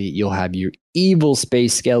skelly. You'll have your evil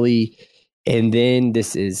space skelly. And then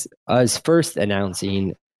this is us first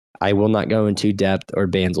announcing, I will not go into depth or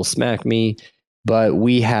Bands will smack me, but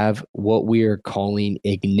we have what we are calling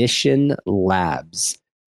Ignition Labs.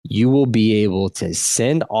 You will be able to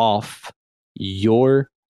send off your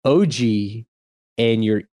OG and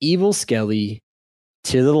your evil skelly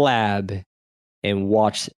to the lab and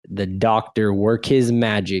watch the doctor work his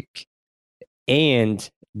magic. And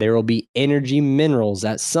there will be energy minerals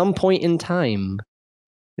at some point in time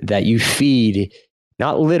that you feed,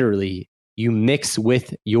 not literally, you mix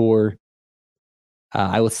with your,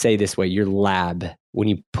 I would say this way, your lab. When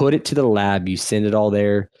you put it to the lab, you send it all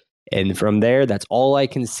there. And from there, that's all I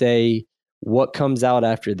can say. What comes out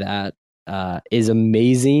after that is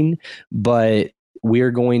amazing, but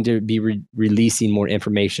we're going to be releasing more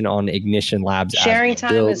information on Ignition Labs. Sharing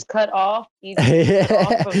time is cut off. You cut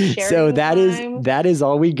off of sharing so time. that is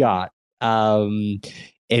all we got.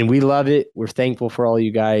 And we love it. We're thankful for all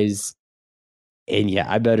you guys. And yeah,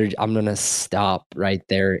 I'm going to stop right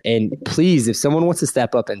there. And please, if someone wants to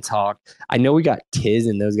step up and talk, I know we got Tiz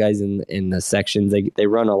and those guys in the sections. They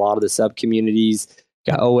run a lot of the sub communities.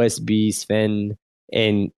 Got OSB, Sven,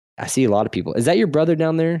 and I see a lot of people. Is that your brother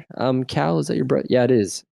down there? Cal, is that your brother? Yeah, it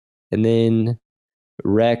is. And then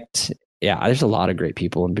Rect. Yeah, there's a lot of great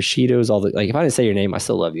people. And Bushido's if I didn't say your name, I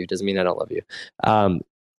still love you. It doesn't mean I don't love you.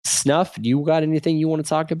 Snuff, do you got anything you want to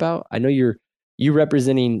talk about? I know you're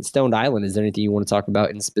representing Stoned Island. Is there anything you want to talk about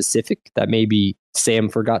in specific that maybe Sam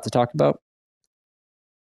forgot to talk about?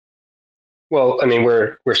 Well, I mean,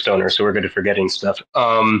 we're stoners, so we're good at forgetting stuff.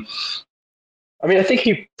 I mean, I think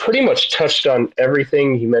he pretty much touched on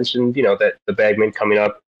everything. He mentioned, that the Bagman coming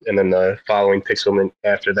up, and then the following Pixelmint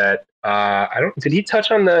after that. Did he touch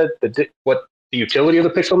on the utility of the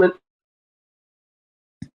Pixelmint?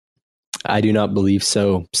 I do not believe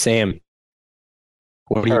so. Sam,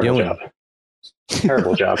 what are you doing?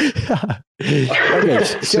 Terrible job. Okay,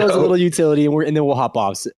 show us a little utility, and then we'll hop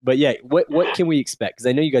off. But yeah, what can we expect? Because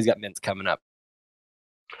I know you guys got mints coming up.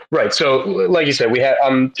 Right. So, like you said, we had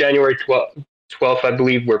January 12th, I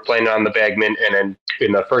believe, we're planning on the bag mint, and then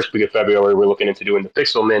in the first week of February, we're looking into doing the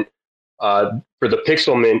Pixel Mint. For the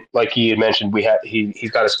Pixel Mint, like he had mentioned,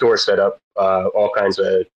 he's got a store set up, all kinds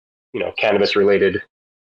of cannabis related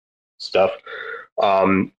stuff.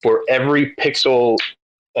 For every Pixel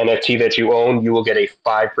NFT that you own, you will get a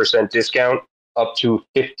 5% discount up to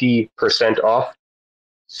 50% off.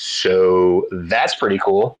 So that's pretty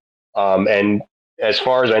cool. And as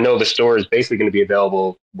far as I know, the store is basically going to be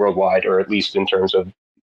available worldwide, or at least in terms of,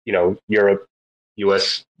 Europe,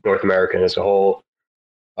 US, North America as a whole.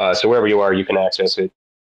 So wherever you are, you can access it.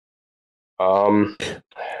 I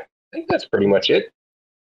think that's pretty much it.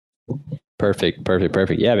 Perfect.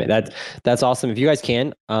 Yeah, man, that's awesome. If you guys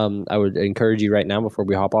can, I would encourage you right now before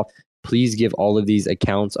we hop off, please give all of these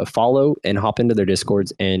accounts a follow and hop into their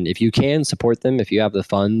Discords. And if you can support them, if you have the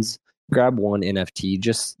funds, grab one NFT.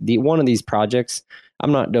 Just one of these projects.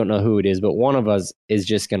 Don't know who it is, but one of us is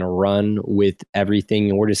just going to run with everything,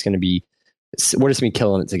 and we're just going to be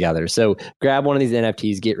killing it together. So grab one of these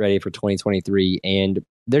NFTs, get ready for 2023, and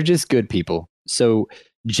they're just good people. So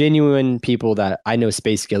genuine people that I know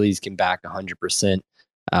Space Skellies can back 100%,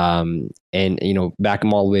 and back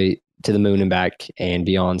them all the way to the moon and back and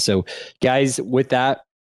beyond. So guys, with that,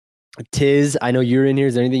 Tiz, I know you're in here.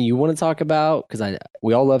 Is there anything you want to talk about? Because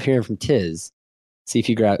we all love hearing from Tiz. Let's see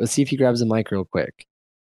if he grabs the mic real quick.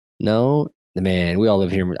 No, man, we all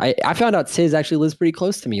love hearing. I found out Tiz actually lives pretty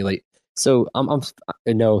close to me. So I'm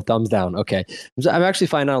no thumbs down. Okay, I'm actually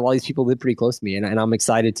finding out a lot of these people live pretty close to me, and I'm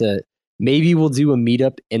excited to. Maybe we'll do a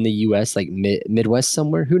meetup in the U.S., like Midwest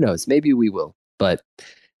somewhere. Who knows? Maybe we will. But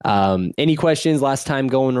any questions? Last time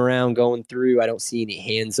going through, I don't see any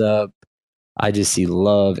hands up. I just see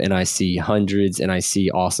love, and I see hundreds, and I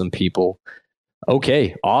see awesome people.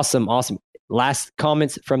 Okay, awesome. Last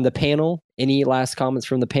comments from the panel? Any last comments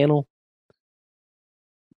from the panel?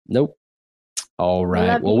 Nope. All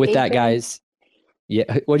right. Well, with that, guys.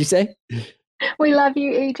 Yeah. What'd you say? We love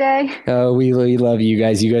you, EJ. Oh, we love you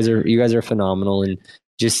guys. You guys are phenomenal, and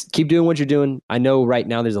just keep doing what you're doing. I know right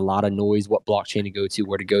now there's a lot of noise. What blockchain to go to,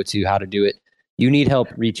 where to go to, how to do it. You need help?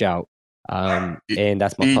 Reach out. And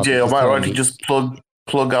that's my EJ. Am I right to just plug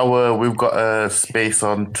plug we've got a space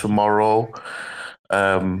on tomorrow.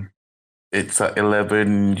 It's at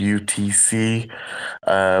 11 UTC,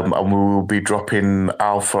 and we will be dropping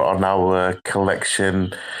alpha on our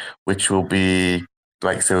collection, which will be,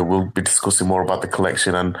 like I said, we'll be discussing more about the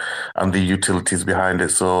collection and the utilities behind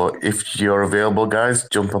it. So if you're available, guys,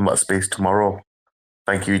 jump on that space tomorrow.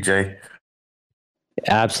 Thank you, Jay.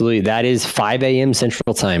 Absolutely. That is 5 a.m.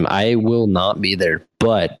 Central Time. I will not be there,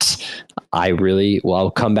 but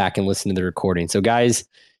I'll come back and listen to the recording. So, guys,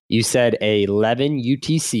 you said 11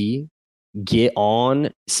 UTC. Get on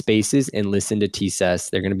Spaces and listen to TSS.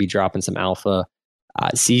 They're going to be dropping some alpha.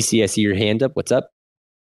 CC, I see your hand up. What's up?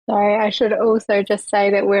 Sorry, I should also just say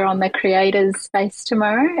that we're on the Creators Space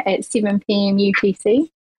tomorrow at 7 p.m. UTC,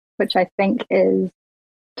 which I think is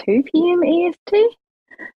 2 p.m. EST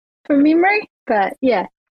from memory. But yeah,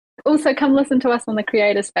 also come listen to us on the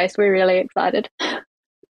Creator Space. We're really excited.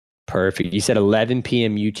 Perfect. You said 11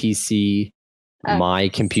 p.m. UTC. My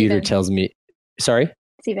computer tells me, sorry?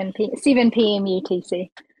 7 p.m.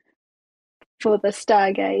 UTC for the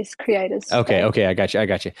Stargaze Creators. Okay, I got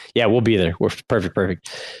you. Yeah, we'll be there. We're perfect.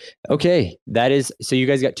 Okay, that is, so you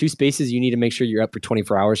guys got 2 spaces. You need to make sure you're up for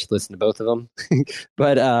 24 hours to listen to both of them.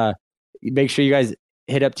 But make sure you guys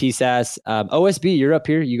hit up TSAS. OSB, you're up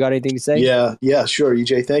here. You got anything to say? Yeah, sure.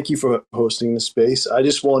 EJ, thank you for hosting the space. I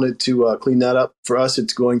just wanted to clean that up. For us,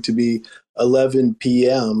 it's going to be 11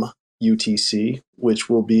 p.m. UTC, which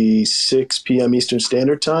will be 6 p.m. Eastern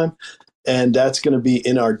Standard Time. And that's going to be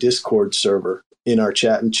in our Discord server, in our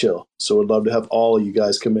chat and chill. So we'd love to have all of you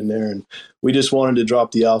guys come in there. And we just wanted to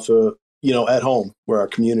drop the alpha, at home where our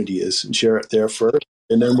community is and share it there first.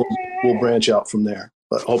 And then we'll branch out from there.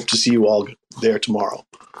 But hope to see you all there tomorrow.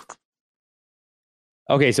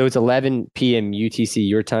 Okay, so it's 11 p.m. UTC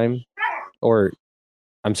your time? Or,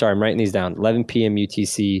 I'm sorry, I'm writing these down. 11 p.m.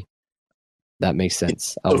 UTC. That makes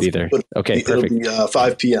sense. I'll be there. Okay, perfect. It'll be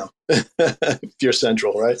 5 p.m. if you're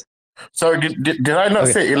central, right? Sorry, did I not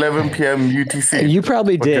say 11 p.m. UTC? You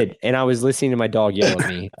probably did, and I was listening to my dog yell at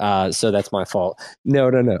me, so that's my fault.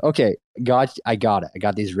 No. Okay, I got it. I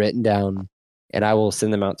got these written down, and I will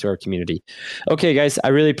send them out to our community. Okay, guys, I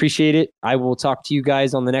really appreciate it. I will talk to you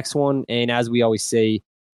guys on the next one, and as we always say,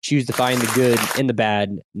 choose to find the good in the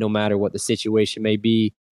bad, no matter what the situation may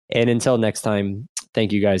be. And until next time,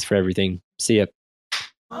 thank you guys for everything. See ya.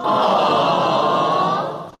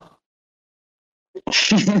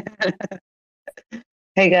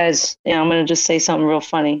 Hey guys, I'm gonna just say something real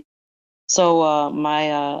funny. So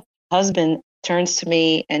my husband turns to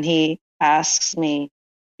me and he asks me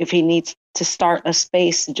if he needs to start a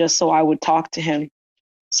space just so I would talk to him.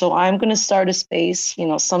 So I'm gonna start a space,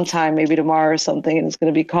 sometime, maybe tomorrow or something, and it's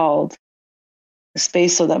gonna be called a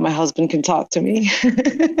space so that my husband can talk to me.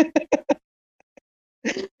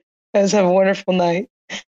 Guys, have a wonderful night.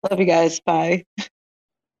 Love you guys. Bye.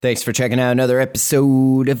 Thanks for checking out another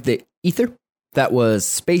episode of The Ether. That was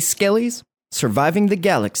Space Skellies, Surviving the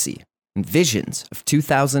Galaxy, and Visions of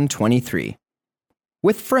 2023.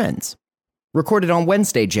 With friends. Recorded on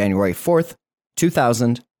Wednesday, January 4th,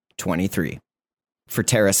 2023. For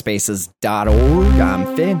TerraSpaces.org,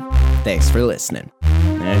 I'm Finn. Thanks for listening.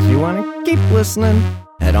 And if you want to keep listening,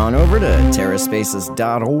 head on over to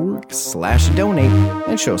TerraSpaces.org/donate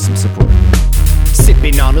and show some support.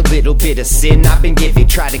 Sipping on a little bit of sin I've been giving.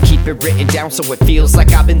 Try to keep it written down so it feels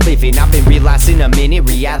like I've been living. I've been realizing a minute,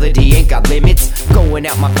 reality ain't got limits. Going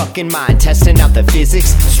out my fucking mind, testing out the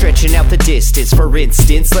physics, stretching out the distance. For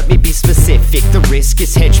instance, let me be specific. The risk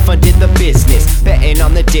is hedge funding the business, betting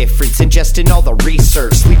on the difference, ingesting all the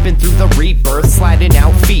research, sleeping through the rebirth, sliding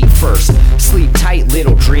out feet first. Sleep tight,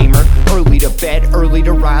 little dreamer. Early to bed, early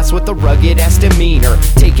to rise with a rugged ass demeanor.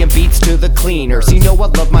 Taking beats to the cleaners. You know I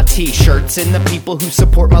love my t-shirts and the people who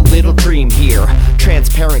support my little dream here.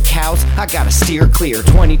 Transparent cows, I gotta steer clear.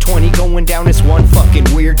 2020 going down as one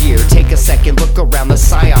fucking weird year. Take a second, look around, the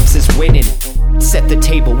psyops is winning. Set the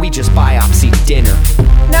table, we just biopsy dinner.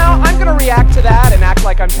 Now I'm gonna react to that and act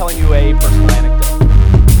like I'm telling you a personal anecdote.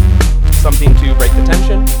 Something to break the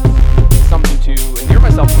tension, something to endear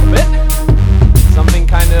myself a little bit, something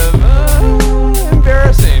kind of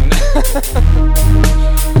embarrassing.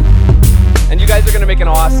 And you guys are gonna make an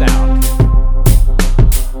awe sound.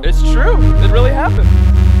 It's true. It really happened.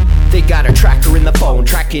 The We got a tracker in the phone,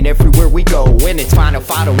 tracking everywhere we go. When it's fine if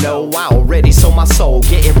I don't know, I already sold my soul.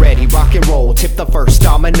 Getting ready, rock and roll, tip the first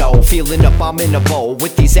domino. Feeling up, I'm in a bowl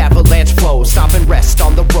with these avalanche flows. Stop and rest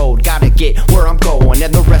on the road, gotta get where I'm going.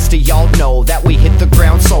 And the rest of y'all know that we hit the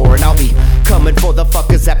ground soaring. I'll be coming for the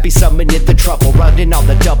fuckers that be summoning the trouble. Running on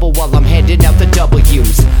the double while I'm handing out the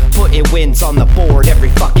W's. Putting wins on the board every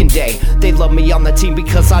fucking day. They love me on the team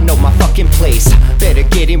because I know my fucking place. Better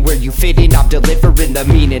get in where you fit in, I'm delivering the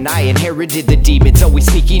meaning. I inherited the demons, always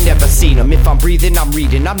sneaky, never seen them. If I'm breathing, I'm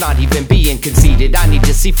reading, I'm not even being conceited. I need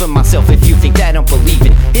to see for myself if you think that I'm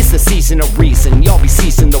believing. It's the season of reason, y'all be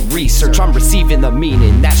ceasing the research. I'm receiving the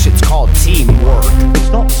meaning, that shit's called teamwork. It's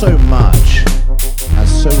not so much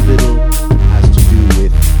as so little as to do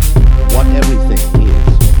with what everything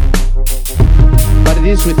is. But it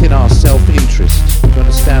is within our self-interest to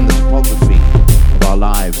understand the topography of our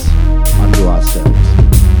lives unto ourselves.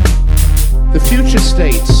 The future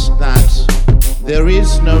states that there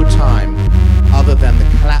is no time other than the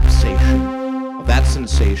collapsation of that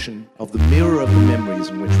sensation of the mirror of the memories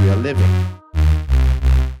in which we are living.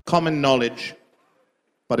 Common knowledge,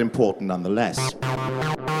 but important nonetheless.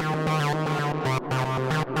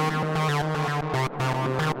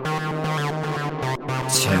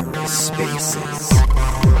 TerraSpaces.